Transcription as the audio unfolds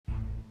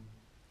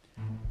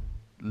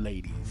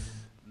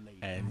Ladies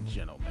and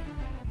gentlemen,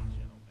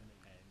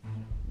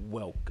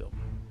 welcome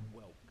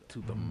to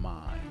the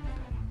mind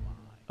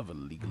of a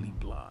legally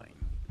blind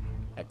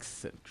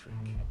eccentric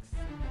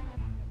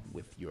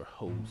with your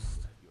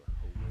host,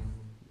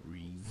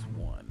 Reese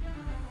One.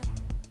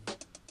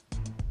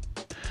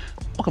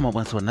 Welcome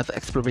on to another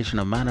exploration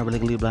of Mind of a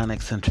Legally Blind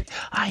Eccentric.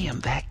 I am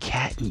that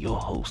cat and your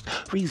host,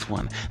 Reese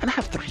One, and I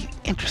have three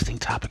interesting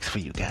topics for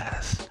you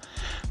guys.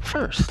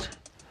 First,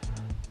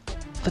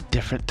 the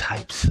different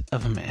types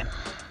of men.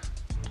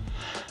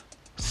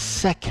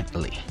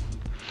 Secondly,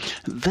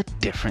 the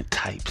different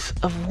types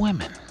of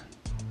women.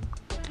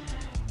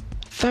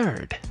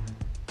 Third,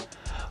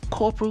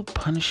 corporal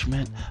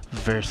punishment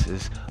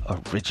versus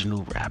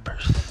original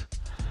rappers.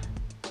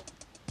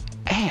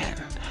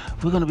 And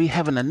we're going to be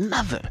having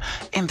another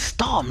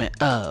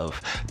installment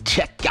of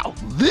Check Out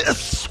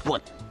This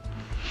One.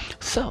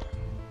 So,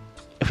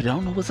 if you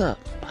don't know what's up,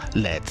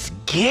 let's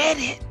get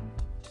it.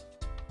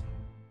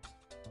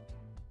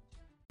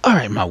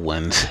 Alright, my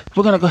ones,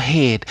 we're going to go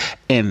ahead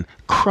and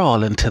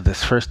crawl into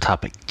this first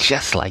topic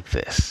just like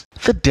this.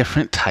 The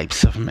different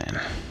types of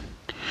men.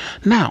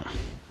 Now,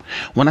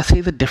 when I say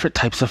the different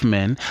types of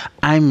men,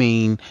 I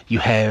mean you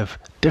have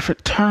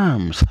different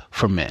terms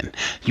for men.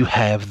 You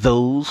have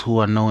those who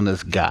are known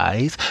as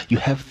guys. You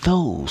have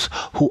those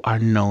who are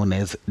known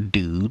as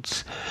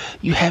dudes.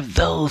 You have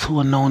those who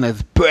are known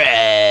as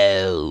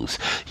bros.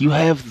 You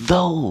have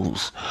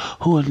those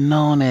who are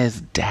known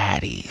as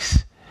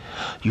daddies.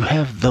 You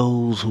have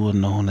those who are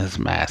known as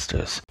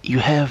masters. You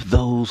have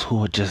those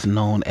who are just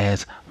known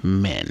as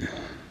men.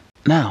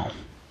 Now,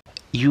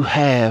 you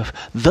have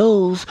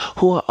those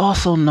who are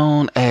also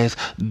known as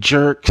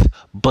jerks,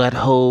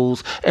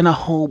 buttholes, and a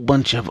whole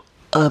bunch of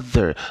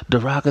other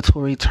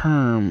derogatory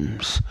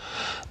terms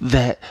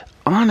that,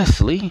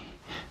 honestly,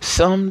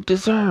 some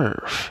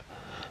deserve.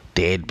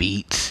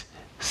 Deadbeats,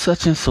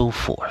 such and so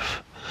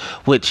forth.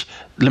 Which,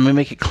 let me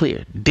make it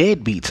clear,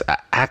 deadbeats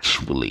are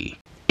actually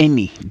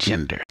any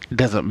gender. It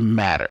doesn't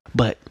matter.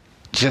 But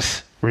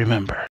just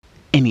remember,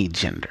 any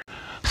gender.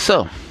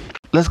 So,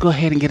 let's go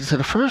ahead and get into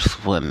the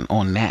first one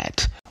on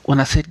that. When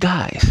I said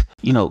guys,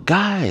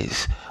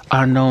 guys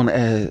are known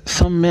as,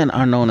 some men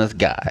are known as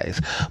guys,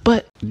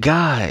 but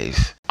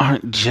guys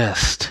aren't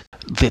just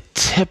the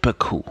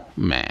typical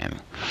man.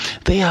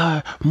 They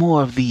are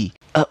more of the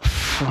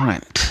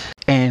upfront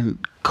and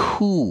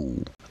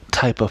cool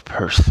type of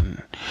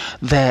person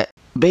that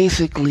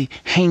basically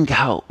hang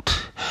out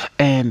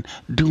and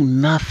do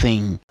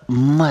nothing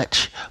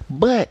much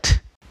but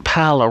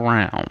pal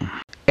around.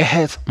 It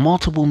has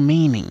multiple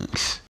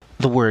meanings,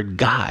 the word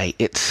guy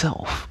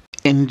itself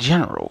in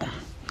general,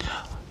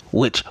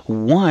 which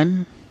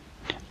one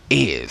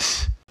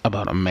is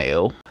about a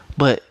male,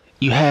 but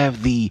you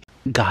have the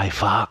Guy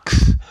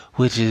Fawkes,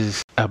 which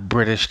is a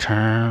British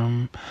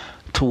term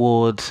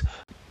towards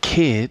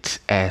kids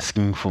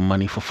asking for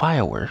money for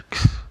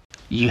fireworks.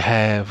 You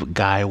have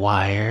Guy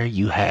Wire,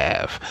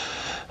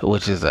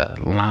 which is a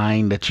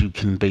line that you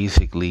can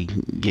basically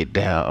get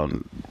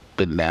down.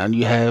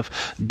 You have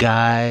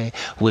guy,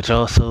 which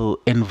also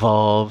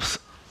involves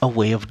a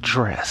way of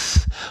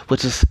dress,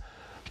 which is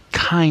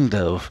kind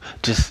of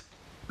just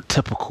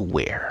typical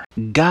wear.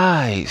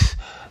 Guys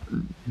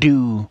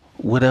do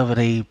whatever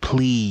they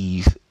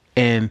please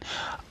and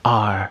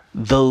are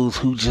those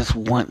who just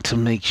want to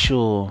make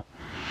sure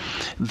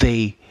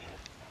they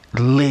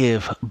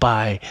live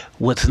by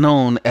what's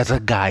known as a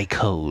guy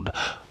code,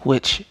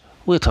 which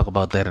we'll talk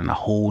about that in a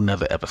whole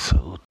nother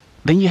episode.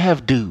 Then you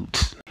have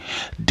dudes.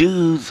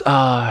 Dudes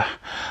are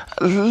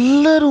a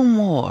little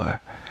more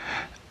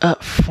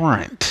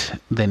upfront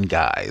than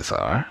guys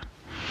are.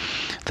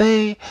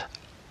 They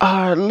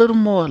are a little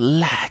more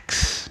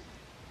lax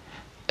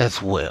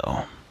as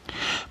well.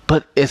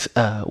 But it's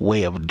a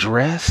way of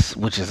dress,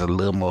 which is a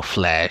little more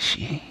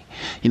flashy.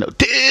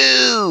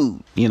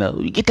 Dude!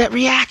 You get that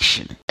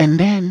reaction. And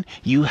then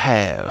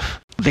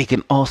they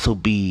can also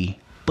be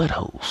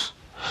buttholes.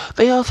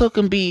 They also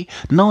can be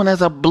known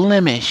as a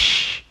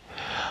blemish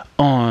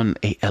on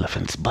a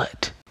elephant's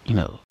butt.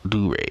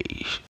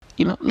 Do-rage.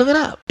 Look it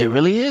up. It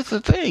really is a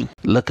thing.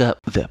 Look up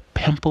the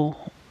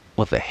pimple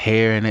with a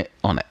hair in it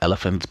on an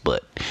elephant's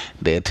butt.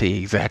 They'll tell you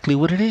exactly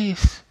what it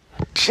is.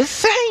 Just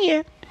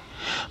saying.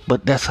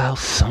 But that's how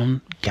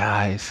some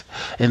guys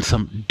and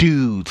some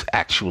dudes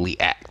actually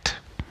act.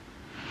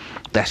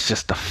 That's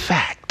just a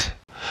fact.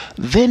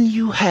 Then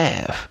you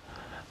have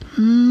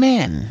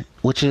men,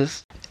 which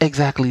is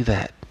exactly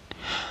that.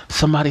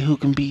 Somebody who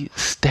can be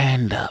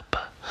stand up.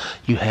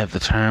 You have the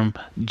term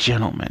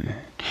gentleman.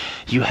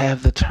 You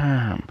have the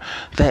term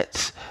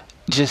that's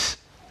just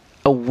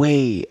a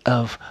way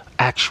of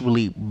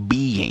actually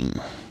being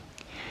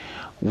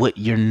what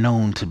you're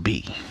known to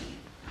be.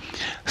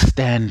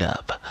 Stand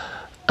up,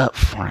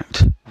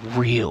 upfront,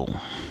 real.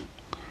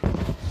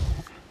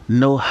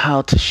 Know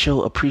how to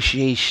show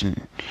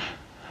appreciation.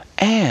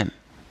 And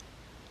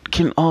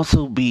can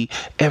also be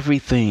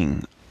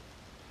everything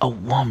a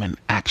woman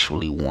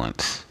actually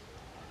wants.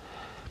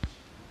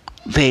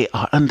 They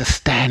are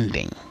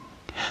understanding.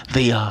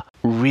 They are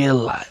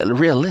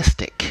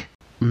realistic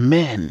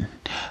men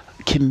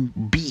can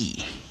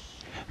be.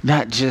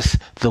 Not just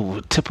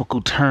the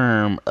typical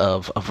term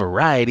of a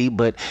variety,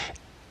 but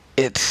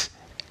it's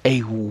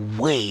a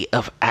way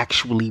of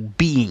actually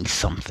being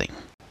something.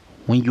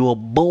 When you're a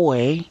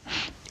boy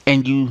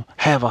and you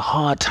have a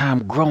hard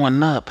time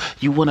growing up,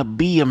 you want to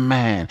be a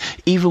man.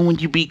 Even when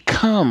you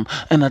become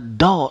an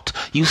adult,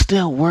 you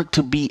still work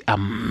to be a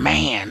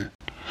man.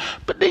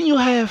 But then you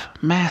have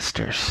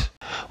masters,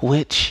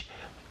 which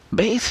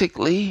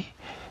basically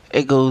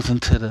it goes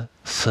into the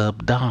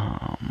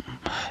subdom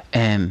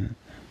and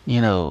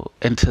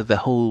into the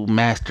whole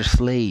master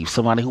slave,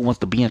 somebody who wants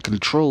to be in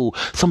control,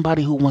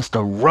 somebody who wants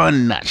to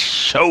run that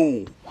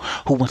show,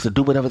 who wants to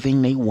do whatever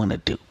thing they want to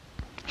do.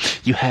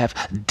 You have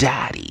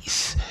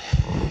daddies.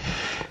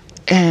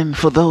 And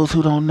for those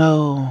who don't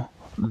know,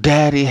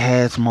 daddy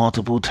has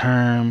multiple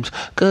terms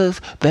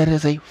because that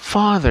is a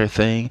father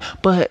thing.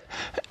 But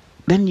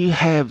then you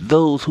have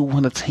those who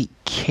want to take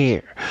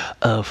care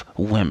of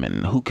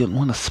women, who can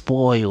want to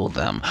spoil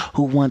them,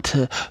 who want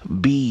to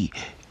be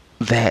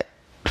that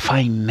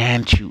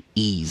financial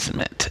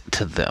easement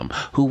to them,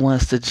 who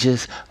wants to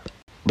just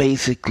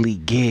basically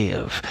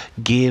give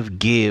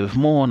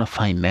more on a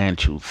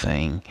financial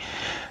thing.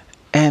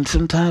 And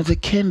sometimes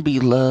it can be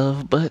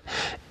love, but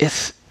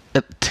it's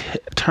a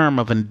term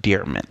of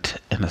endearment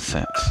in a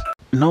sense.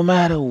 No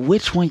matter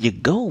which one you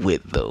go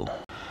with, though,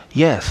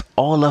 yes,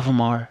 all of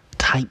them are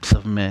types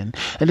of men.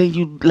 And then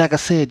you, like I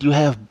said, you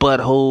have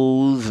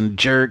buttholes and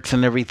jerks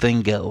and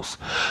everything else.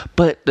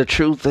 But the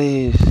truth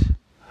is,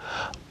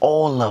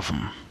 all of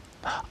them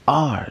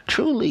are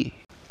truly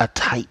a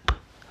type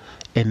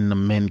in the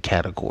men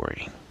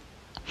category.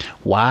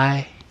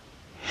 Why?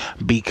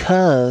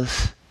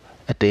 Because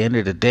at the end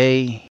of the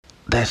day,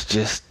 that's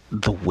just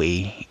the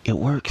way it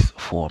works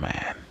for a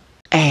man.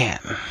 And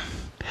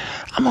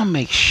I'm going to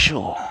make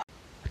sure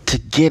to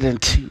get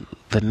into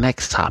the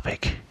next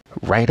topic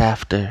right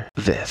after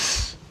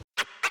this.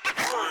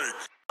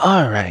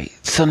 Alright,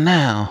 so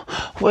now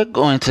we're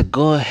going to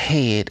go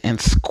ahead and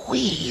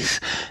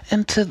squeeze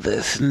into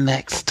this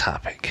next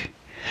topic.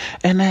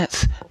 And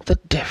that's the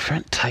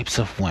different types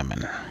of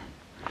women.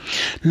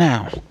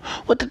 Now,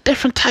 with the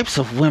different types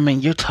of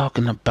women, you're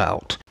talking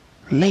about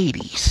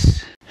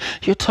ladies.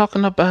 You're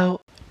talking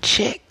about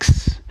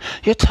chicks.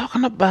 You're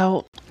talking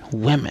about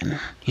women.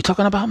 You're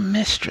talking about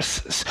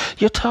mistresses.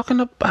 You're talking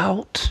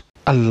about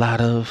a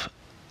lot of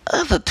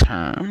other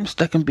terms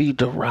that can be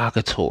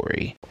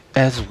derogatory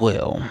as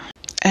well.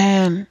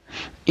 And,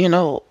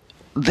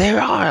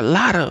 there are a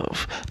lot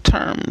of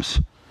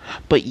terms,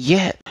 but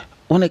yet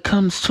when it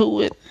comes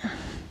to it,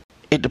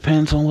 it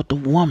depends on what the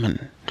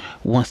woman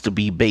wants to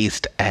be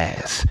based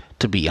as,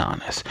 to be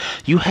honest.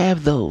 You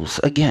have those,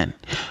 again,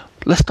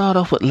 let's start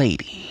off with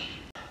lady.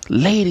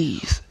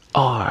 Ladies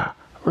are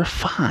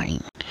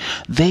refined.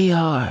 They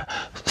are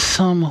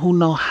some who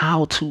know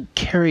how to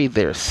carry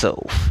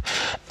themselves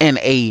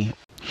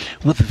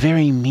with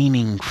very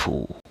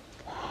meaningful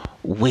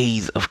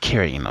ways of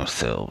carrying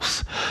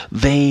themselves.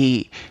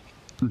 They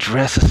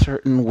dress a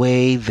certain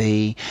way.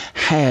 They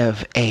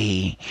have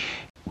a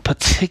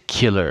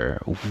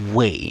particular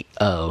way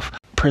of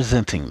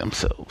presenting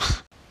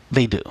themselves.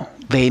 They do.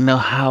 They know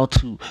how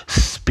to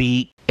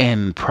speak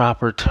in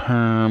proper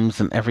terms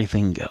and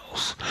everything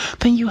else.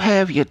 Then you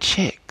have your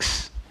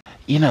chicks.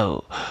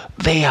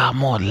 They are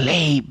more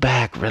laid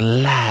back,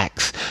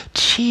 relaxed,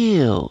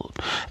 chilled,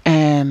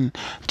 and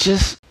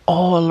just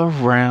all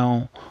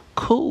around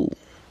cool.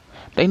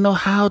 They know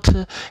how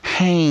to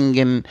hang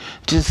and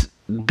just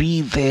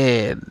be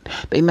there.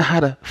 They know how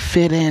to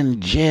fit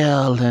in,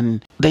 gel,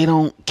 and they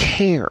don't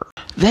care.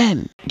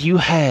 Then you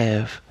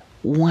have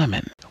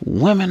women.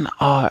 Women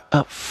are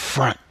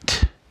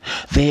upfront.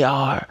 They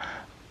are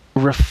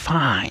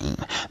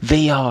refined.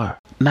 They are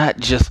not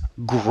just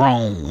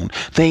grown.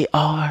 They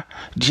are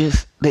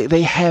just,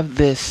 they have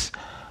this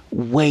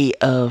way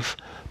of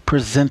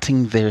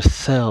presenting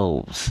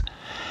themselves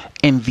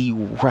in the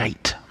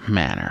right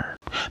manner.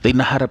 They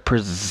know how to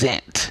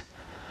present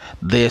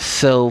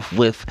themselves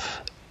with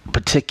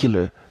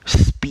particular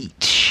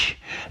speech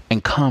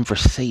and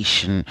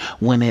conversation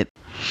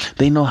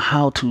they know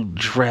how to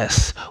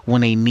dress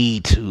when they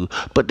need to,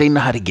 but they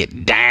know how to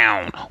get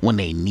down when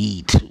they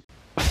need to.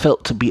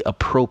 Felt to be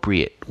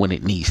appropriate when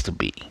it needs to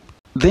be.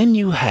 Then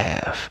you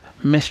have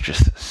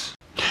mistresses.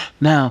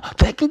 Now,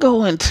 that can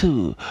go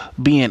into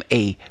being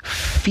a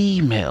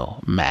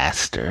female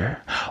master,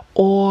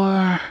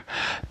 or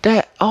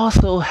that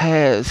also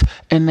has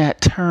in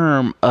that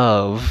term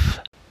of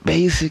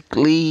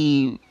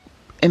basically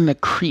in the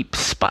creep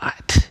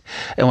spot.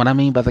 And what I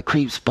mean by the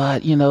creep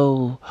spot,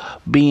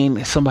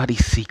 being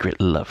somebody's secret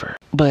lover.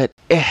 But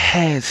it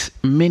has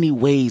many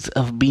ways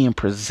of being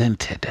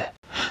presented.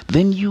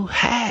 Then you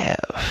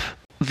have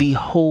the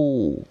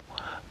whole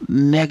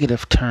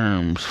negative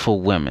terms for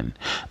women.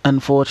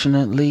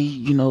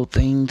 Unfortunately,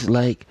 things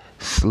like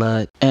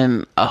slut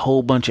and a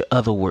whole bunch of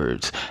other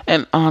words.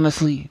 And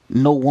honestly,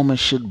 no woman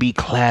should be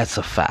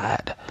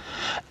classified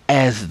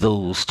as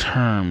those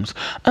terms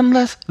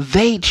unless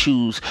they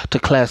choose to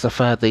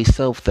classify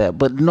themselves that.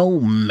 But no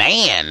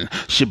man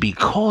should be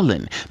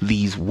calling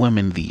these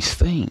women these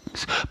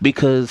things,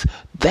 because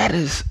that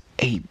is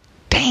a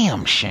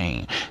damn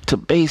shame to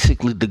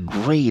basically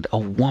degrade a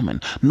woman.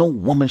 No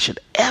woman should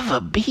ever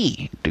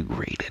be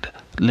degraded.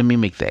 Let me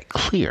make that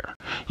clear.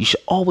 You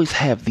should always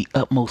have the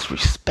utmost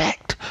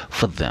respect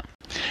for them.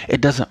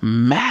 It doesn't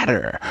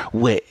matter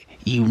what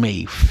you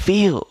may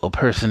feel a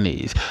person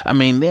is. I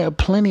mean, there are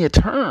plenty of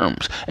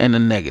terms in the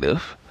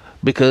negative,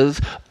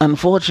 because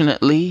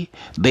unfortunately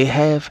they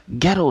have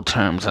ghetto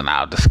terms, and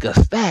I'll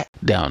discuss that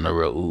down the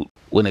road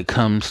when it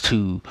comes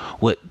to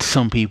what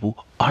some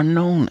people are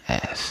known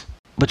as.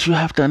 But you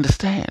have to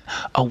understand,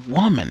 a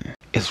woman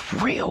is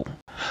real.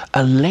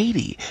 A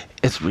lady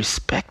is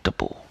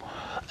respectable.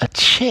 A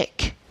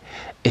chick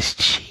is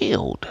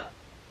chilled.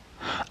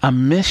 A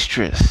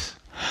mistress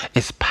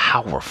is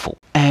powerful.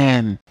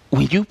 And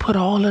when you put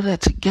all of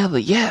that together,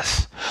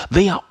 yes,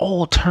 they are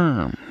all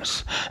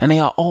terms, and they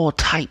are all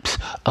types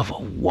of a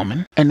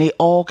woman, and they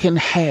all can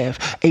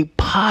have a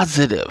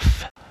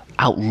positive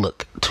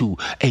outlook to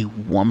a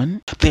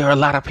woman. There are a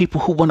lot of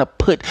people who want to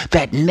put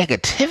that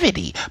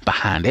negativity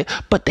behind it,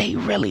 but they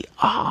really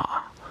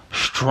are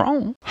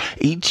strong.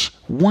 Each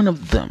one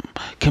of them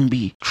can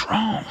be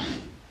strong.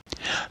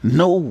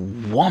 No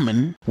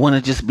woman want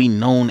to just be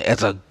known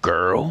as a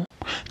girl,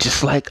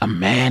 just like a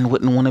man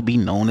wouldn't want to be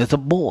known as a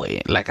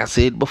boy. Like I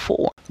said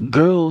before,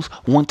 girls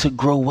want to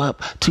grow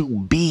up to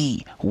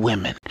be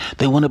women.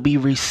 They want to be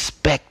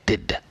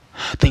respected.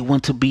 They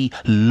want to be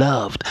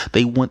loved.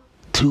 They want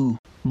to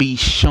be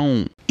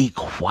shown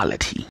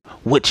equality,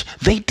 which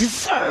they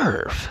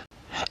deserve.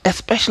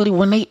 Especially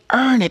when they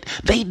earn it,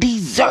 they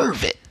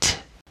deserve it.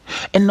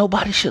 And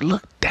nobody should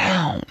look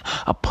down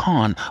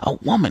upon a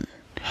woman.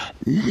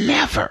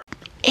 Never.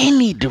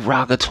 Any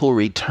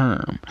derogatory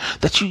term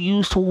that you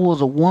use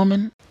towards a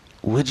woman,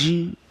 would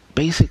you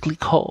basically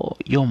call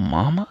your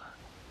mama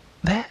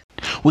that?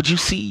 Would you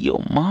see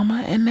your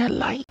mama in that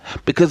light?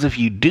 Because if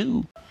you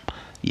do,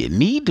 you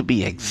need to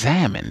be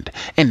examined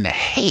in the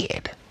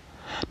head.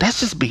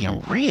 That's just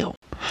being real.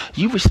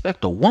 You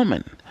respect a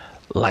woman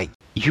like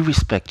you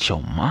respect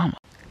your mama.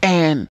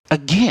 And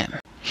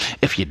again,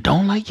 if you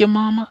don't like your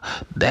mama,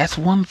 that's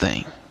one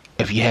thing.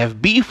 If you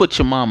have beef with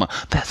your mama,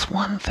 that's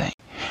one thing.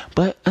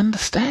 But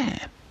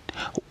understand,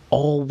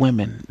 all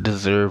women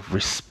deserve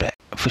respect,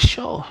 for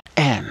sure.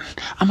 And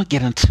I'm going to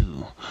get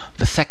into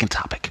the second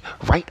topic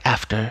right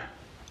after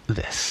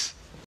this.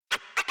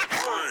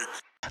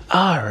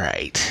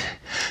 Alright,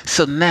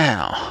 so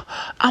now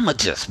I'm going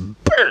to just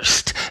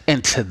burst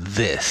into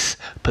this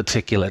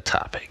particular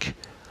topic.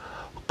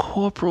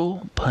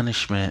 Corporal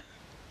punishment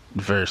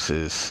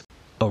versus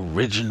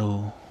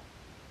original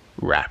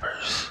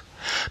rappers.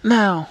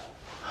 Now,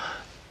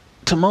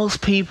 to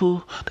most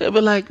people, they'll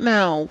be like,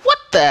 now, what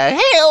the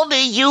hell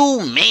do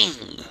you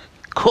mean?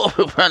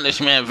 Corporal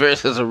punishment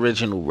versus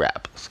original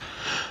rappers.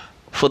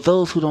 For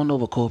those who don't know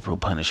what corporal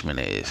punishment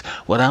is,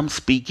 what I'm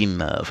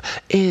speaking of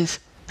is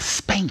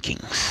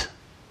spankings.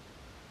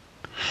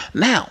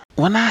 Now,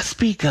 when I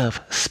speak of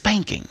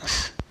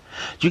spankings,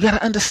 you got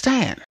to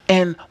understand,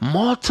 in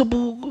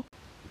multiple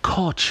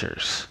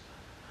cultures,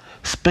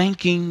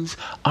 spankings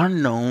are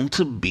known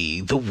to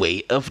be the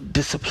way of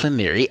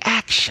disciplinary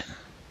action.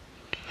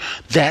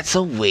 That's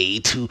a way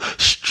to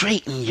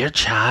straighten your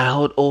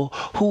child or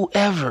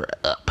whoever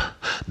up.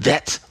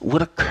 That's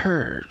what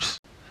occurs.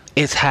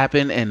 It's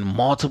happened in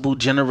multiple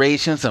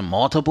generations and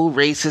multiple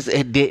races.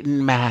 It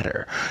didn't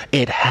matter.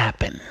 It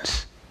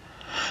happens.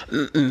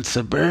 In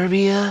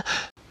suburbia,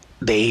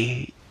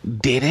 they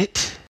did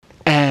it.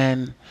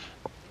 And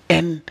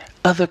in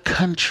other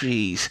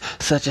countries,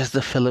 such as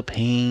the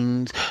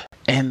Philippines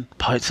and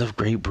parts of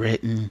Great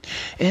Britain,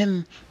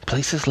 and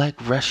places like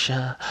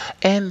Russia,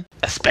 and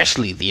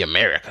especially the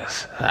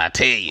Americas, I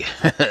tell you.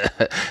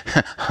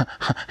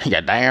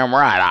 You're damn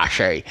right, I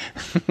say.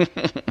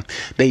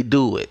 They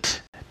do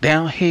it.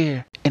 Down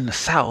here in the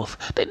South,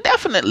 they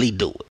definitely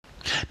do it.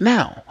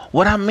 Now,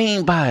 what I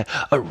mean by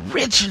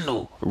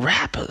original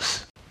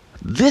rappers,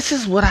 this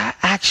is what I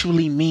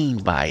actually mean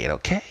by it,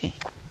 okay?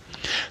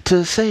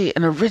 To say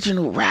an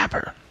original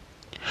rapper,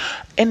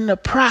 in the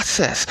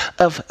process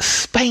of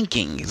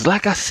spankings,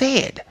 like I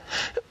said,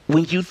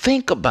 when you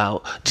think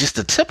about just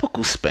a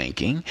typical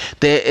spanking,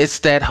 it's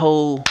that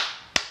whole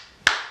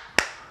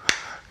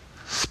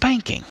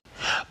spanking.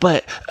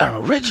 But an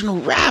original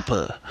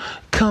rapper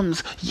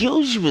comes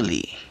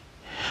usually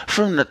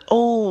from the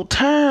old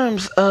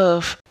terms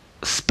of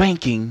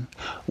spanking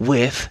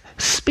with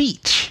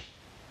speech.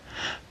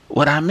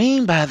 What I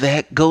mean by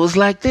that goes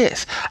like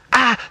this.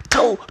 I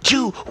told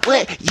you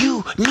what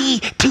you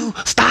need to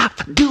stop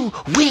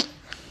doing.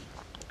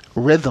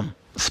 Rhythm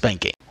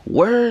spanking.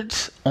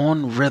 Words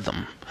on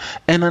rhythm.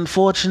 And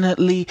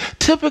unfortunately,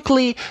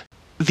 typically,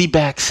 the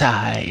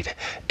backside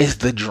is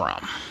the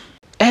drum.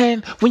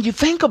 And when you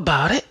think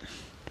about it,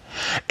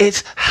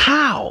 it's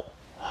how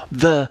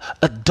the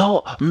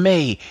adult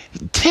may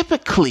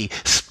typically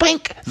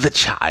spank the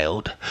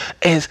child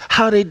is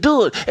how they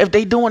do it. If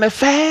they doing it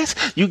fast,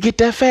 you get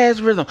that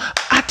fast rhythm.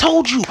 I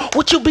told you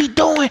what you be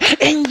doing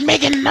ain't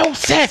making no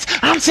sense.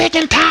 I'm sick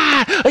and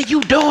tired of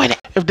you doing it.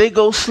 If they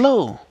go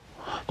slow,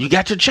 you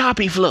got your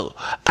choppy flow.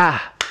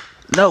 I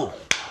know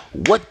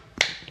what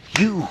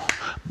you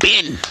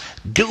been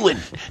doing.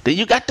 Then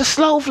you got the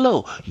slow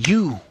flow.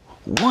 You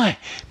want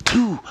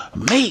to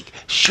make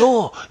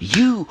sure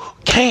you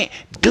can't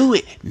do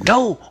it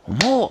no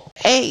more.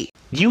 Hey,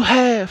 you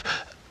have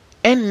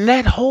in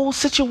that whole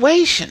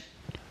situation,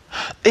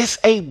 it's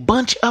a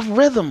bunch of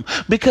rhythm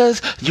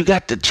because you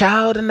got the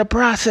child in the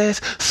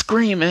process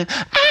screaming,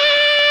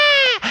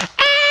 ah,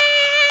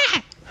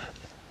 ah.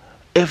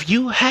 If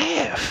you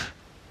have,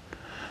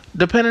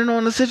 depending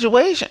on the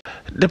situation,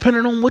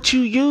 depending on what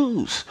you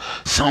use.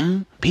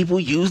 Some people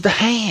use the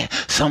hand.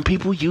 Some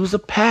people use a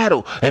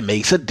paddle. It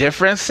makes a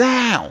different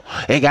sound.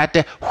 It got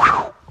that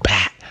whew,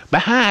 back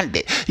behind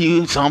it.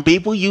 Some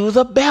people use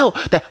a bell.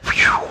 That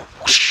whew,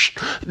 whoosh.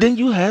 Then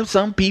you have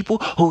some people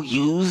who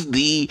use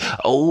the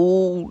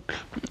old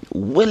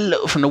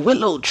willow from the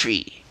willow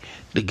tree,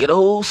 the good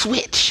old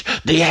switch.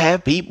 They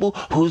have people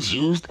who's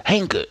used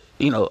hangers.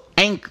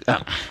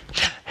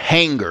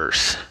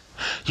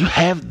 You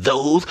have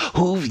those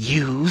who've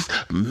used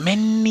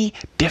many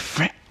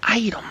different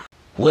items.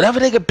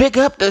 Whatever they can pick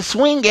up to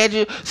swing at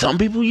you, some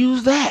people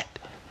use that.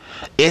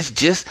 It's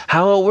just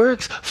how it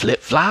works.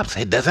 Flip-flops,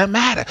 it doesn't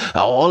matter.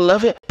 All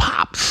of it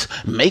pops.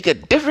 Make a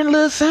different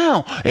little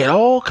sound. It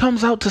all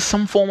comes out to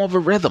some form of a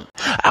rhythm.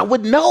 I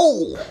would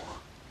know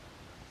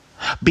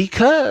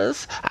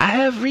because I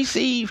have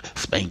received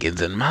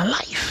spankings in my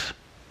life.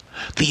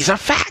 These are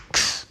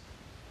facts.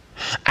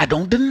 I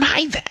don't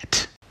deny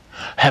that.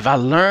 Have I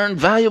learned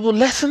valuable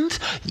lessons?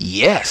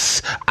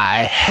 Yes,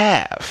 I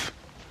have.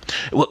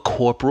 With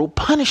corporal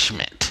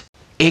punishment,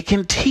 it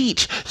can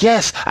teach.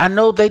 Yes, I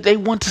know that they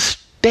want to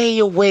stay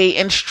away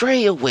and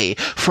stray away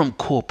from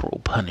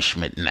corporal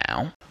punishment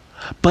now.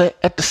 But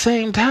at the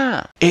same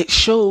time, it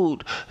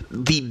showed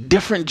the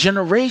different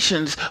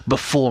generations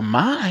before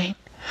mine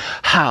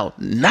how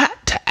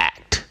not to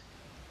act.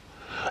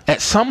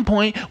 At some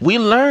point, we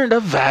learned a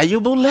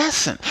valuable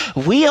lesson.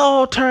 We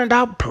all turned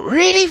out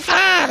pretty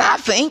fine, I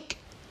think.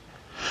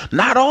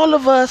 Not all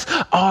of us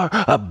are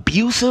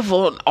abusive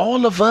or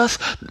all of us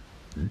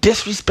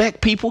disrespect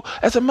people.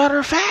 As a matter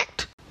of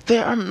fact,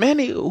 there are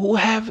many who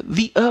have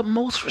the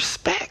utmost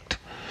respect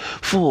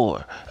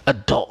for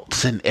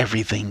adults and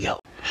everything else.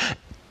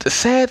 The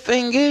sad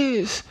thing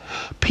is,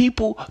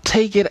 people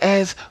take it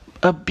as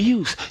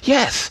abuse.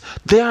 Yes,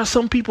 there are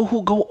some people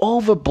who go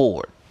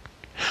overboard.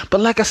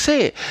 But like I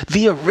said,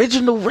 the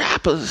original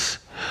rappers,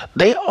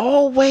 they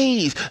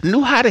always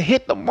knew how to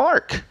hit the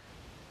mark.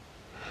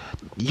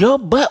 Your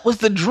butt was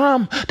the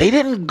drum. They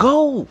didn't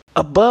go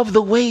above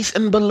the waist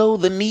and below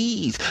the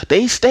knees.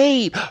 They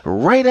stayed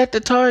right at the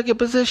target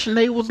position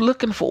they was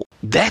looking for.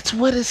 That's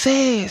what it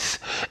says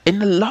in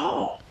the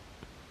law.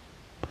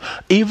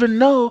 Even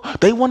though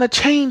they want to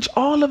change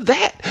all of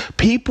that,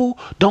 people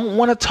don't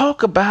want to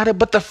talk about it,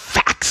 but the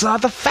facts are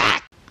the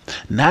facts.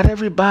 Not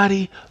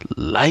everybody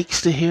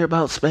likes to hear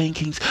about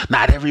spankings.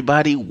 Not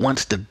everybody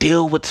wants to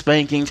deal with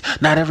spankings.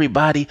 Not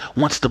everybody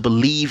wants to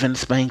believe in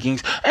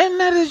spankings. And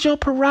that is your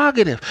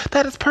prerogative.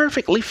 That is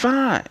perfectly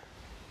fine.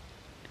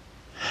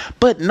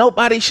 But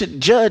nobody should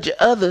judge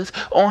others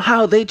on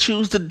how they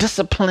choose to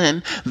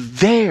discipline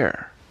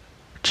their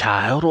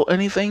child or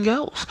anything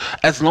else,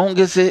 as long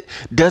as it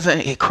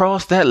doesn't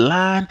cross that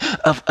line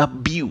of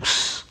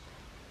abuse.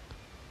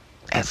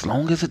 As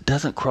long as it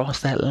doesn't cross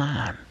that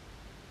line.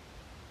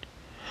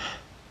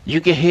 You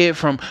can hear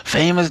from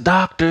famous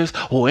doctors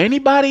or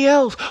anybody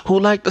else who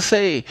like to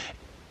say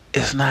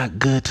it's not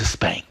good to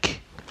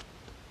spank.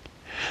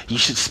 You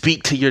should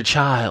speak to your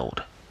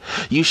child.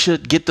 You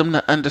should get them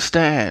to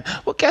understand.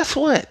 Well, guess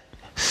what?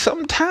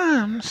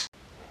 Sometimes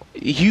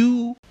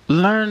you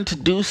learn to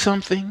do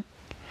something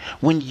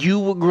when you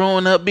were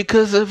growing up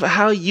because of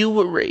how you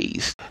were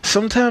raised.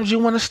 Sometimes you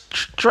want to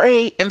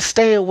stray and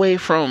stay away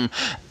from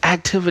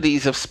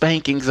activities of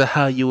spankings of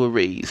how you were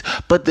raised.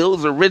 But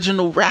those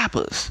original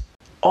rappers,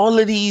 all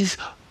of these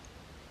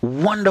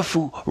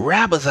wonderful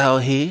rappers out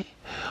here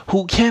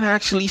who can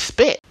actually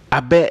spit, I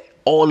bet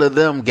all of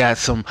them got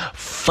some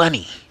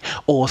funny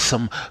or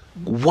some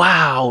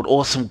wild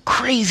or some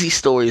crazy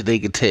stories they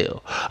could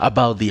tell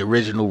about the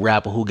original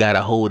rapper who got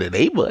a hold of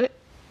their butt.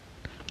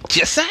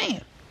 Just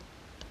saying.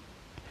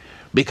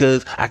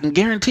 Because I can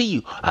guarantee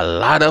you, a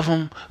lot of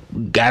them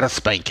got a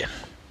spanking.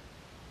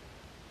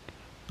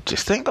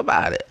 Just think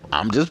about it.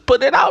 I'm just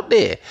putting it out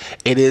there.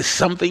 It is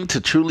something to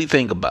truly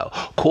think about.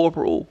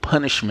 Corporal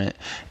punishment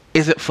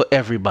isn't for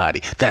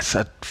everybody. That's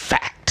a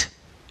fact.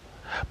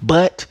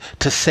 But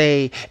to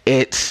say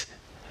it's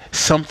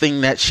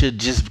something that should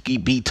just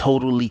be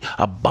totally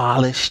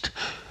abolished,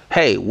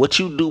 hey, what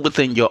you do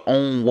within your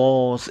own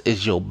walls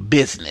is your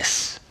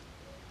business.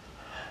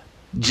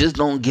 Just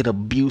don't get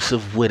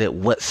abusive with it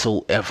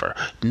whatsoever.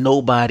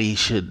 Nobody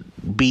should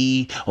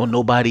be, or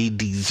nobody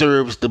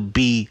deserves to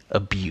be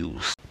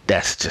abused.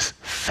 That's just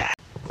fact.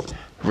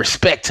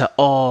 Respect to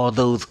all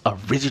those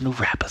original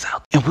rappers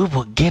out there. And we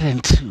will get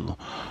into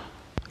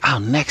our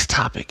next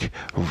topic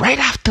right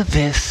after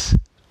this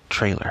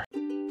trailer.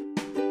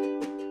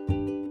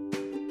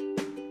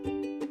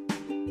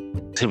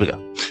 Here we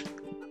go.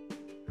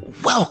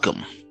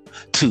 Welcome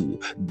to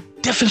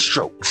Different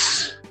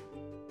Strokes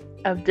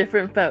of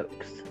Different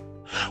Folks,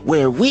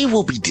 where we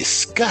will be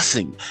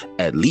discussing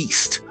at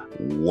least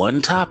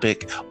one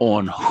topic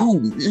on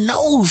who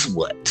knows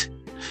what.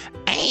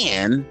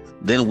 And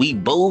then we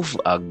both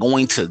are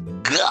going to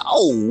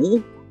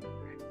go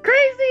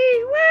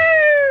crazy.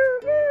 Woo!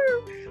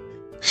 Woo!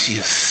 She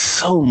is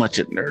so much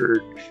a nerd.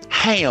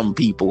 Ham,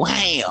 people,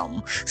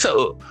 ham.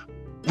 So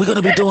we're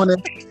going to be doing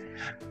it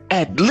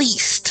at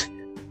least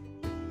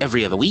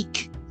every other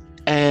week.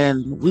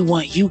 And we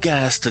want you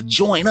guys to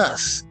join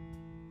us.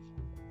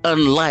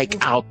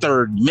 Unlike our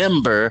third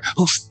member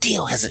who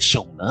still hasn't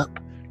shown up.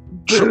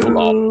 Triple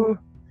R.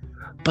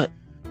 But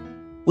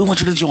we want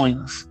you to join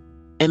us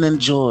and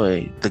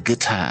enjoy the good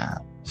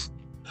times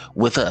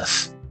with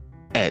us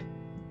at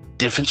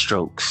Different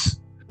Strokes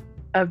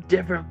of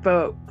Different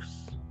Folks.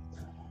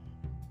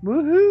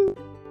 Woohoo!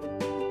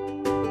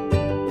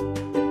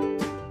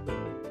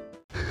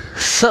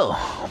 So,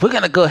 we're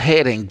going to go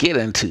ahead and get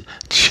into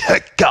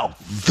check out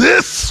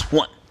this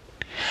one.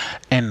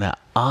 And the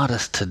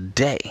artist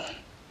today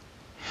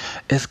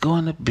is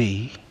going to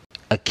be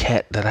a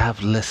cat that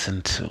I've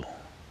listened to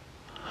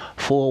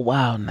for a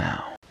while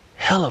now.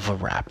 Hell of a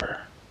rapper.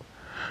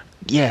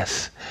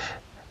 Yes.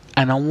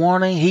 And I'm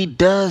warning, he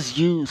does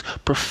use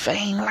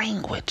profane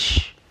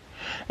language.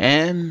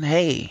 And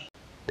hey,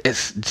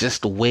 it's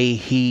just the way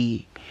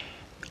he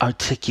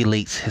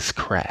articulates his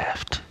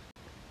craft.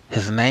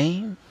 His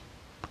name?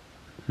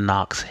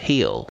 Knox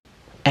Hill.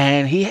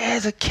 And he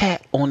has a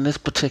cat on this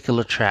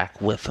particular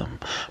track with him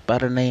by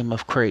the name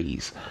of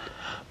Craze.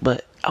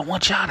 But I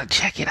want y'all to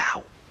check it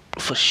out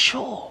for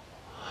sure.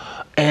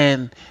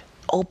 And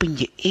open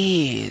your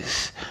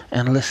ears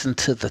and listen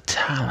to the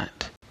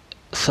talent.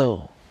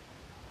 So,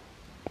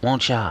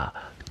 won't y'all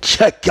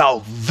check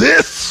out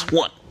this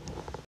one?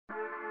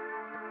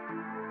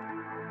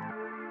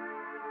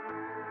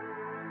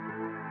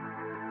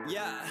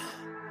 Yeah.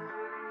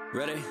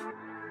 Ready?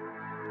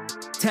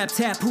 Tap,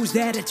 tap, who's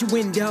that at your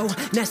window?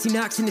 Nasty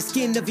knocks in the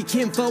skin of your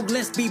kinfolk.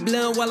 Let's be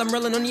blunt while I'm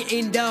rolling on your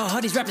endo. All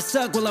these rappers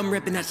suck while I'm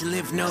ripping out your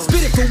lymph nodes.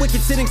 Spit it for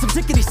wicked sittings. I'm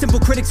sick of these simple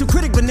critics who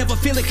critic but never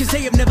feel it cause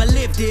they have never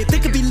lived it. They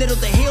could be little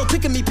to hill,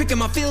 picking me, picking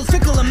my feels.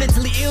 Fickle, I'm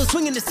mentally ill,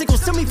 swinging the sickle.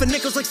 Sell me for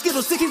nickels like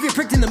Skittles. Sick if you're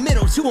pricked in the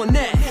middle, chew on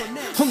that.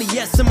 Only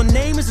yes, and my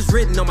name is just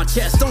written on my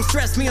chest. Don't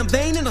stress me, I'm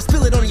vain and I'll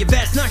spill it on your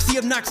vest. Nox the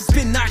obnoxious,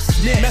 spin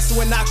noxious neck. Messing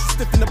with Knox,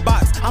 stiff in the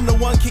box. I'm the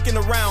one kicking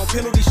around,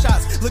 penalty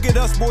shots. Look at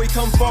us, boy,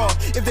 come far.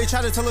 If they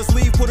try to tell us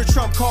leave, put a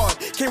trump card.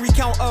 Can't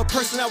recount a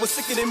person that was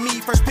sicker than me.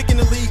 First pick in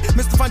the league,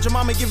 Mr. Find your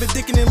mama, give a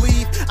dick and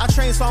leave. I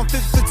train so I'm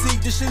fit fatigue.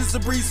 This shit is a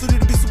breeze,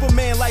 suited to be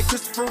Superman like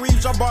Christopher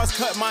Reeves. Your bars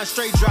cut, mine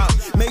straight drop.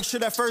 Make sure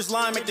that first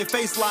line make their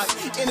face lock.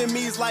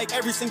 Enemies like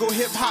every single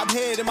hip hop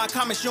head. In my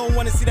comments, you don't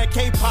wanna see that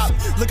K-pop.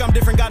 Look, I'm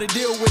different, gotta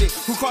deal with it.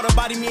 Who caught a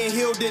body, me and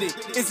Hill did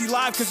it. Is he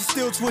live? Cause he's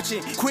still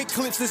twitching. Quick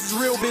clips, this is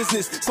real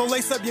business. So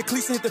lace up your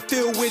cleats and hit the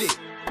field with it.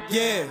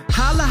 Yeah.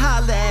 Holla,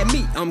 holla at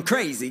me, I'm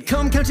crazy.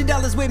 Come count your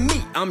dollars with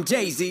me, I'm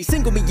Jay-Z.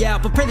 Single me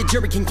out, but pray the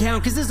jury can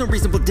count, cause there's no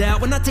reasonable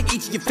doubt. When I take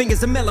each of your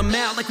fingers and mail them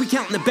out, like we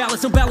counting the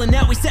ballots, no ballin'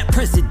 out, we set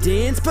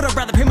precedents. But I'd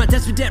rather pay my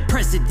debts with debt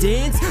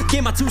precedents.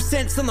 Gave my 2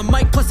 cents on the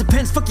mic, plus the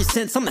pens, fuck your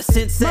sense, I'm the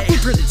sensei. My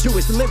blueprint the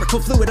truest, the lyrical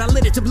fluid, I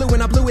lit it to blue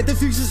and I blew it. The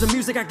fuses of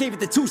music, I gave it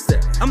the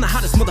 2-step. I'm the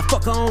hottest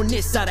motherfucker on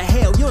this side of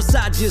hell. Your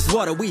side just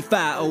water, we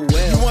fire, oh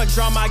well. You want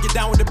drama, I get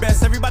down with the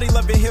best. Everybody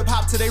loving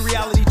hip-hop till they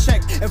reality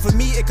check. And for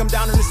me, it come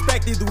down to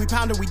respect. Either we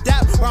pound or we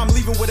dap, or I'm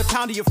leaving with a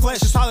pound of your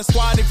flesh. It's solid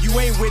squad if you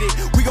ain't with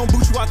it. We gon'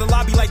 boot you out the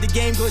lobby like the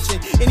game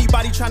glitching.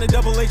 Anybody trying to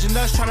double agent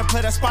us, trying to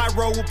play that spy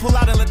role, we'll pull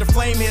out and let the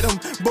flame hit them.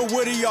 But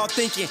what are y'all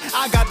thinking?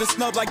 I got the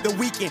snub like the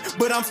weekend,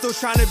 but I'm still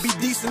trying to be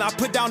decent. I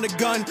put down the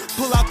gun,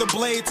 pull out the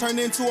blade, turn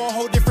into a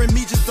whole different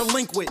me, just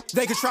delinquent.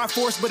 They can try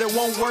force, but it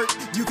won't work.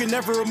 You can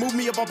never remove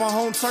me up off my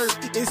home turf.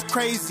 It's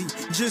crazy,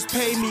 just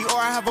pay me, or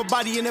I have a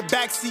body in the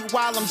backseat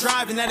while I'm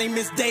driving. That ain't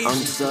Miss Daisy.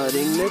 I'm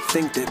starting to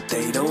think that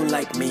they don't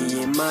like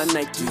me in my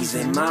Nikes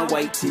and my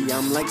white tee.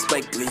 I'm like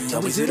Spike Lee,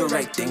 always do the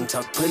right thing,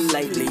 talk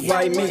politely.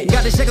 Why me?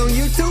 Got a check on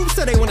YouTube,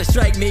 so they wanna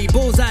strike me.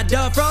 Bullseye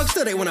dog frog,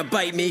 so they wanna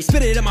bite me.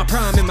 Spit it in my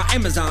prime in my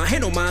Amazon.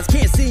 Handle mines,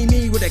 can't see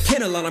me with a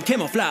kennel on, I'm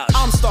camouflage.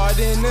 I'm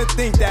starting to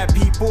think that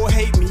people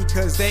hate me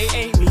cause they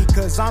ain't me,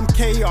 cause I'm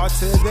KR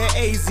to the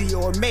AZ,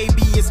 or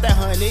maybe it's that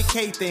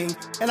 100K thing.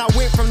 And I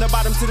went from the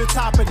bottom to the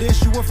top of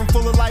this. You went from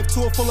full of life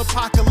to a full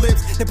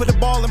apocalypse. They put the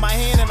ball in my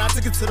hand and I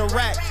took it to the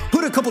rack.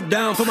 Put a couple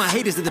down for my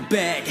haters in the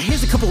bag.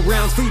 Here's a couple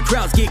rounds for you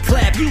crowds get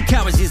clapped. You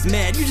cowards just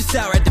mad, you just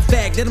sour at the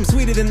fact that I'm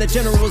sweeter than the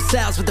General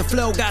South. styles with the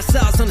flow. Got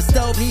sauce on the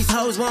stove, these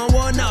hoes won't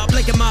warn up.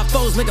 Blinking my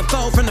foes, make a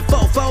foe from the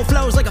fofo.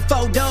 Flows like a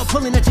faux dog,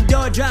 pulling at your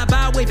door. Drive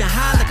by, waving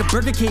high like a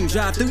Burger King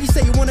drive through. You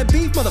say you wanna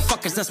beef,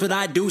 motherfuckers, that's what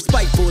I do.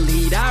 Spiteful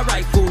lead, I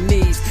rightful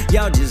knees.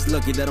 Y'all just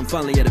lucky that I'm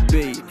finally at a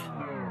beat.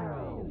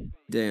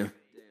 Damn.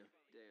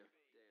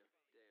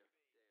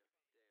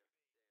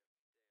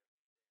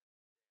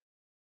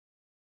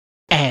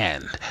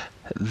 And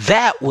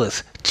that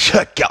was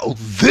Check Out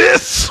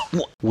This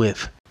One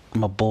with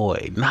my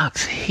boy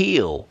Knox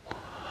Hill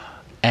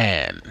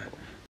and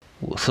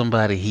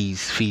somebody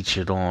he's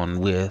featured on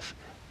with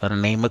by the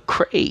name of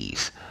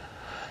Craze.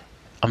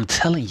 I'm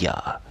telling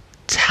y'all,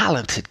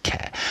 talented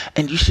cat.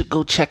 And you should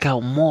go check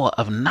out more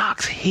of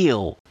Knox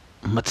Hill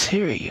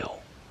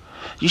material.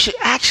 You should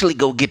actually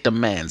go get the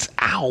man's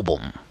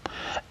album.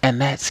 And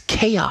that's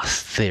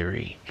Chaos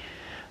Theory.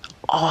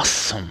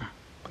 Awesome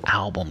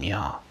album,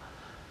 y'all.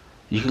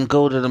 You can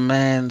go to the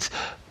man's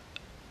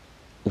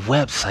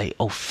website,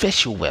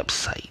 official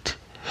website.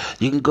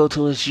 You can go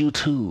to his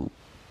YouTube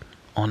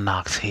on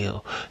Knox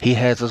Hill. He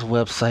has his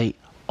website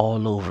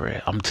all over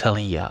it. I'm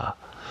telling y'all,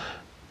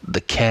 the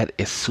cat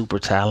is super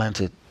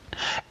talented.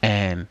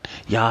 And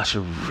y'all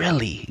should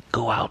really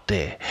go out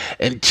there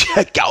and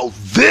check out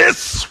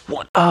this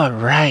one. All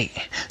right.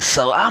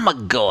 So I'm going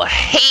to go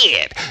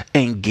ahead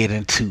and get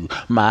into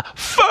my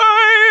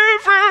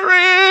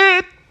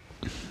favorite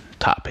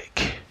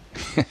topic.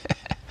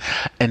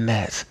 And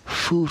that's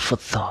food for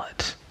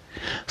thought.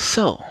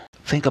 So,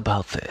 think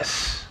about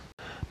this.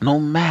 No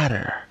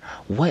matter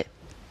what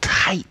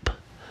type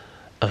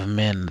of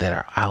men that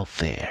are out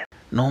there,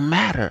 no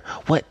matter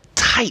what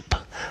type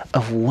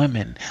of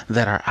women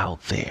that are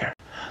out there,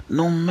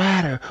 no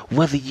matter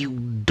whether you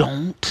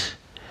don't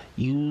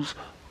use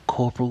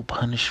corporal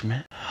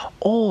punishment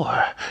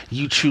or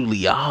you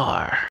truly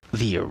are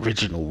the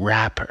original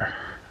rapper,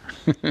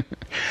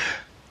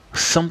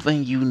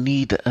 something you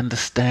need to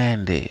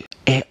understand is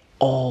it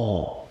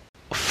all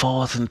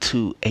falls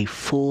into a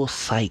full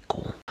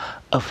cycle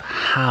of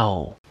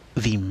how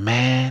the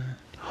man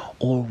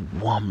or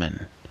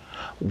woman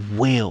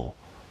will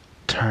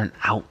turn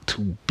out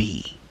to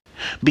be.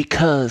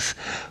 Because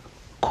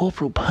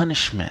corporal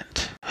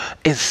punishment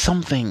is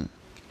something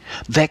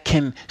that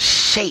can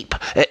shape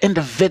an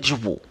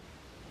individual,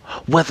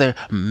 whether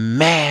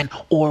man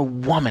or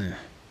woman.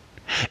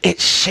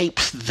 It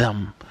shapes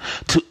them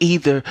to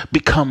either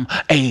become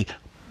a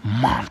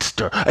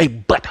monster, a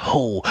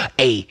butthole,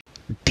 a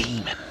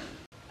demon.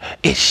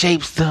 It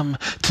shapes them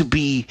to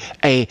be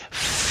a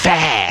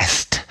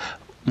fast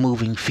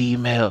moving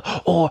female,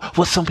 or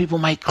what some people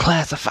might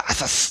classify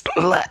as a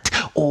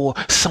slut, or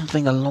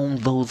something along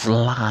those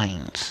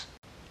lines.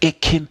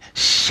 It can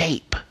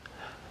shape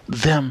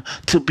them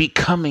to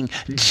becoming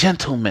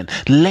gentlemen,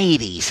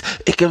 ladies.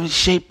 It can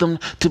shape them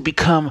to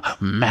become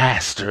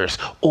masters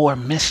or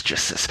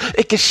mistresses.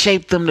 It can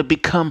shape them to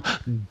become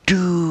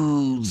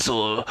dudes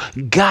or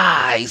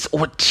guys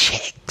or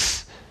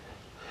chicks.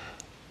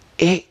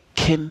 It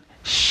can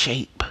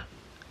shape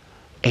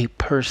a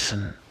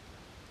person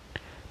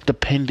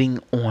depending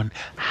on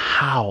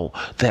how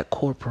that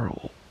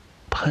corporal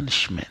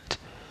punishment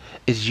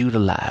is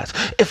utilized.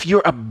 If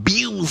you're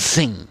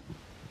abusing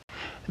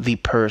the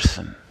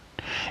person,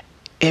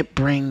 it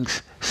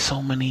brings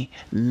so many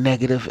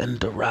negative and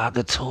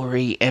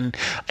derogatory and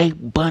a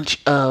bunch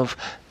of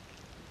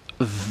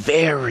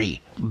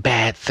very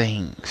bad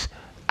things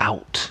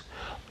out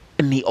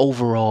in the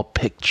overall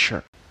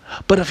picture.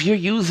 But if you're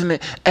using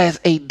it as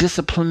a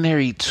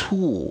disciplinary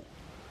tool,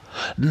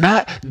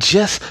 not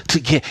just to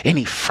get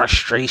any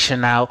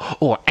frustration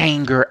out or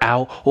anger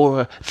out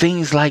or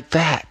things like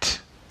that,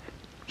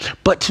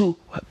 but to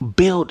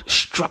build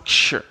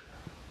structure.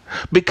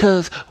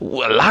 Because a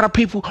lot of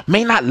people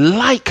may not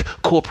like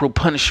corporal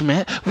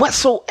punishment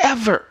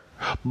whatsoever.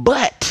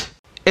 But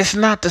it's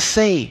not to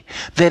say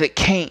that it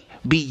can't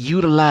be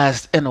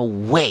utilized in a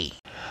way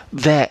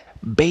that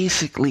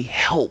basically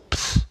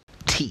helps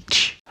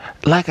teach.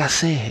 Like I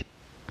said,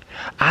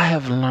 I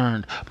have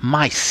learned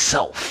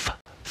myself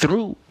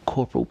through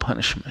corporal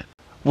punishment.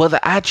 Whether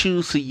I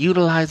choose to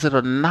utilize it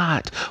or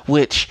not,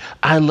 which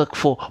I look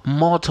for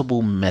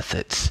multiple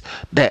methods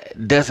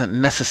that doesn't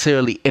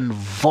necessarily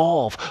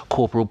involve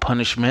corporal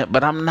punishment,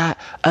 but I'm not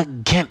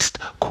against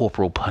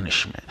corporal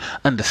punishment.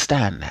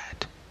 Understand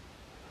that.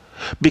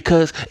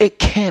 Because it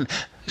can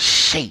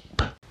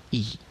shape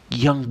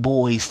young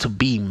boys to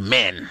be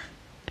men,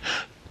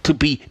 to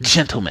be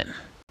gentlemen.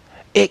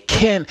 It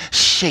can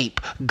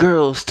shape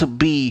girls to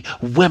be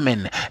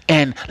women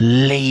and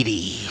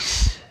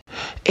ladies.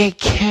 It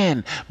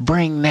can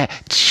bring that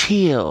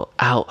chill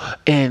out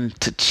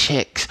into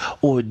chicks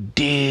or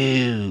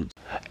dudes.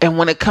 And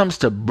when it comes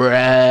to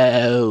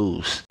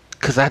bros,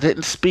 because I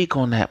didn't speak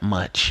on that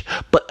much,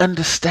 but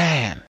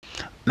understand,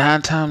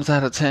 9 times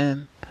out of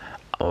 10,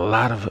 a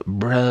lot of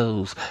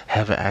bros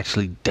haven't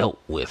actually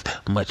dealt with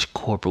much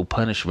corporal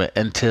punishment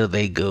until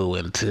they go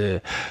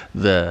into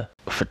the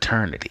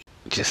fraternity.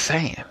 Just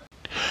saying.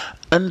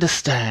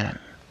 Understand,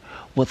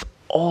 with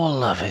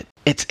all of it,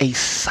 it's a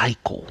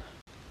cycle.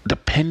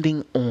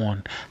 depending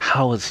on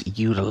how it's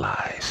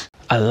utilized.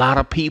 A lot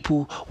of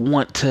people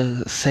want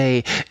to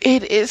say,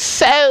 it is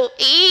so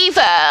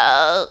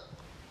evil.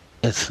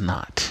 It's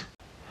not.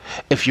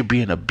 If you're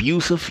being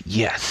abusive,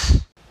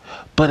 yes.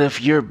 But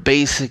if you're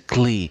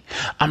basically,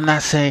 I'm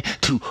not saying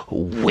to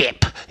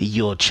whip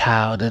your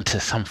child into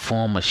some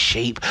form of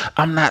shape.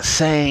 I'm not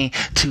saying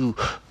to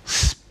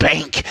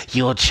spank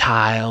your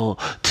child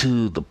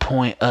to the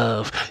point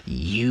of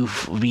you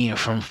being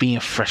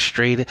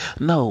frustrated.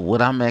 No,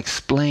 what I'm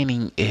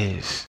explaining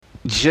is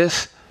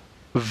just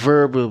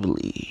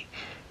verbally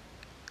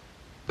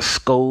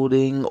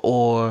scolding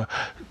or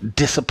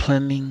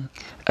disciplining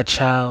a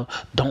child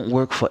don't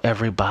work for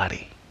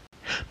everybody.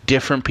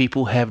 Different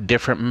people have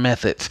different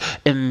methods,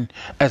 and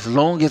as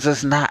long as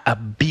it's not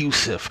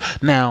abusive.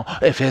 Now,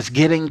 if it's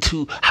getting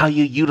to how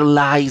you're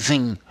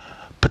utilizing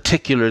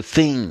particular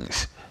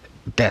things,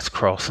 that's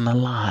crossing the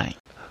line.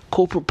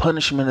 Corporal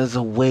punishment is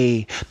a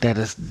way that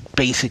is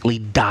basically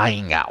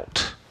dying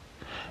out.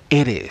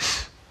 It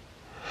is.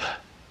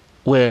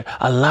 Where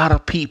a lot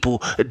of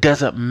people, it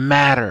doesn't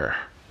matter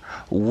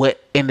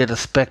what end of the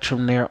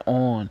spectrum they're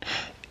on.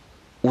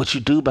 What you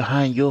do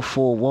behind your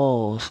four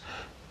walls,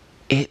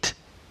 it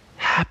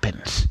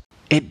happens.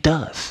 It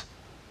does.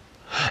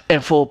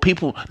 And for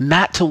people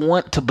not to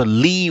want to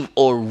believe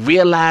or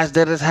realize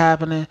that it's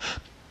happening,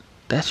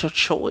 that's your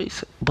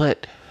choice.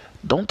 But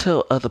don't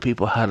tell other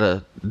people how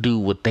to do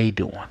what they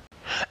doing.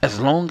 As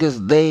long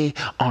as they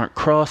aren't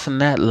crossing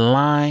that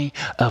line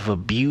of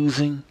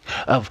abusing,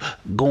 of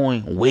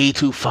going way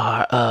too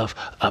far, of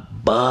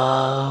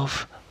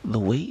above the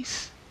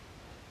waist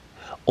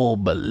or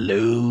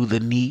below the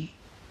knee,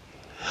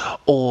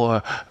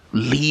 or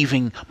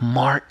leaving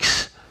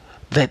marks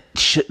that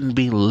shouldn't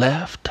be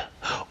left,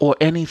 or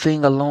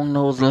anything along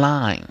those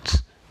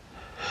lines.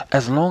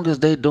 As long as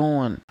they're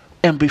doing,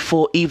 and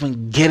before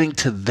even getting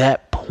to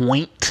that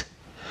point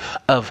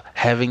of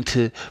having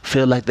to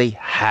feel like they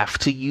have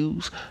to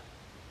use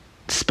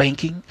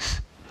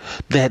spankings,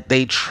 that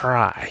they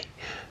try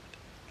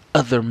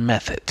other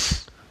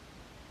methods.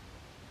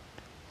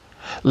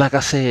 Like I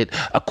said,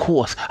 of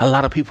course, a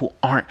lot of people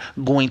aren't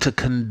going to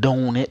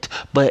condone it,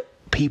 but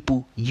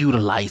people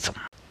utilize them.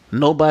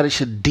 Nobody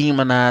should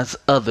demonize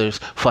others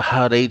for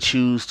how they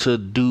choose to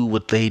do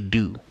what they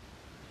do,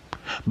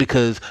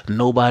 because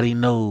nobody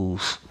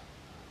knows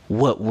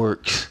what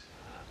works.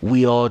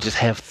 We all just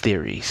have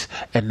theories,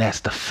 and that's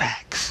the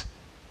facts.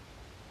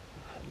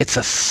 It's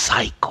a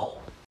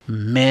cycle.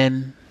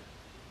 Men,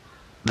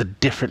 the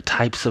different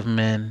types of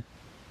men,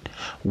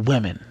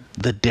 women,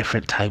 the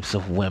different types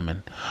of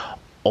women,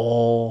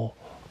 all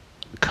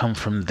come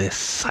from this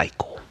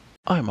cycle.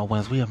 Alright, my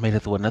ones, we have made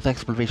it through another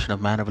exploration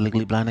of Mind of a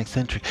Legally Blind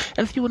Eccentric.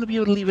 And if you want to be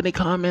able to leave any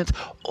comments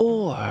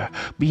or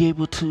be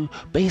able to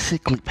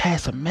basically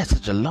pass a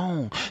message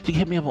along, you can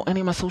hit me up on any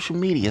of my social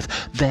medias.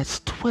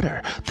 That's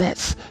Twitter,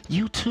 that's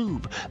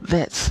YouTube,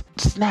 that's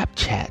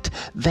Snapchat,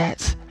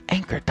 that's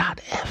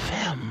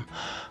Anchor.fm,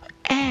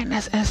 and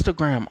that's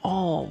Instagram,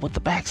 all with the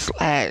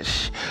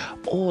backslash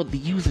or the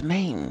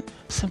username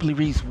simply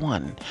reads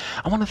 1.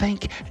 I want to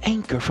thank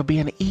Anchor for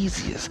being the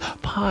easiest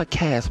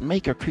podcast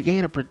maker,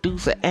 creator,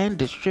 producer, and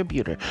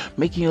distributor,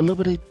 making you a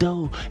little bit of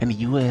dough in the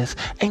US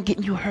and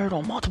getting you heard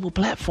on multiple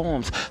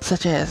platforms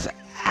such as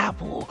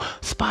Apple,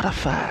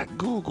 Spotify,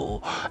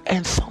 Google,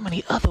 and so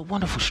many other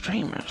wonderful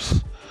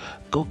streamers.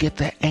 Go get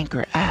that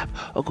Anchor app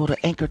or go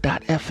to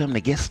Anchor.fm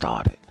to get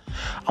started.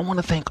 I want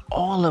to thank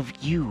all of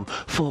you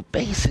for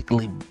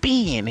basically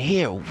being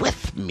here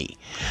with me.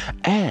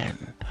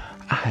 And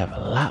I have a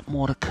lot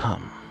more to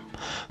come.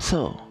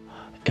 So,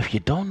 if you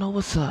don't know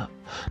what's up,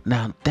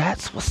 now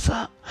that's what's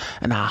up.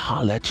 And I'll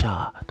holler at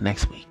y'all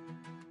next week.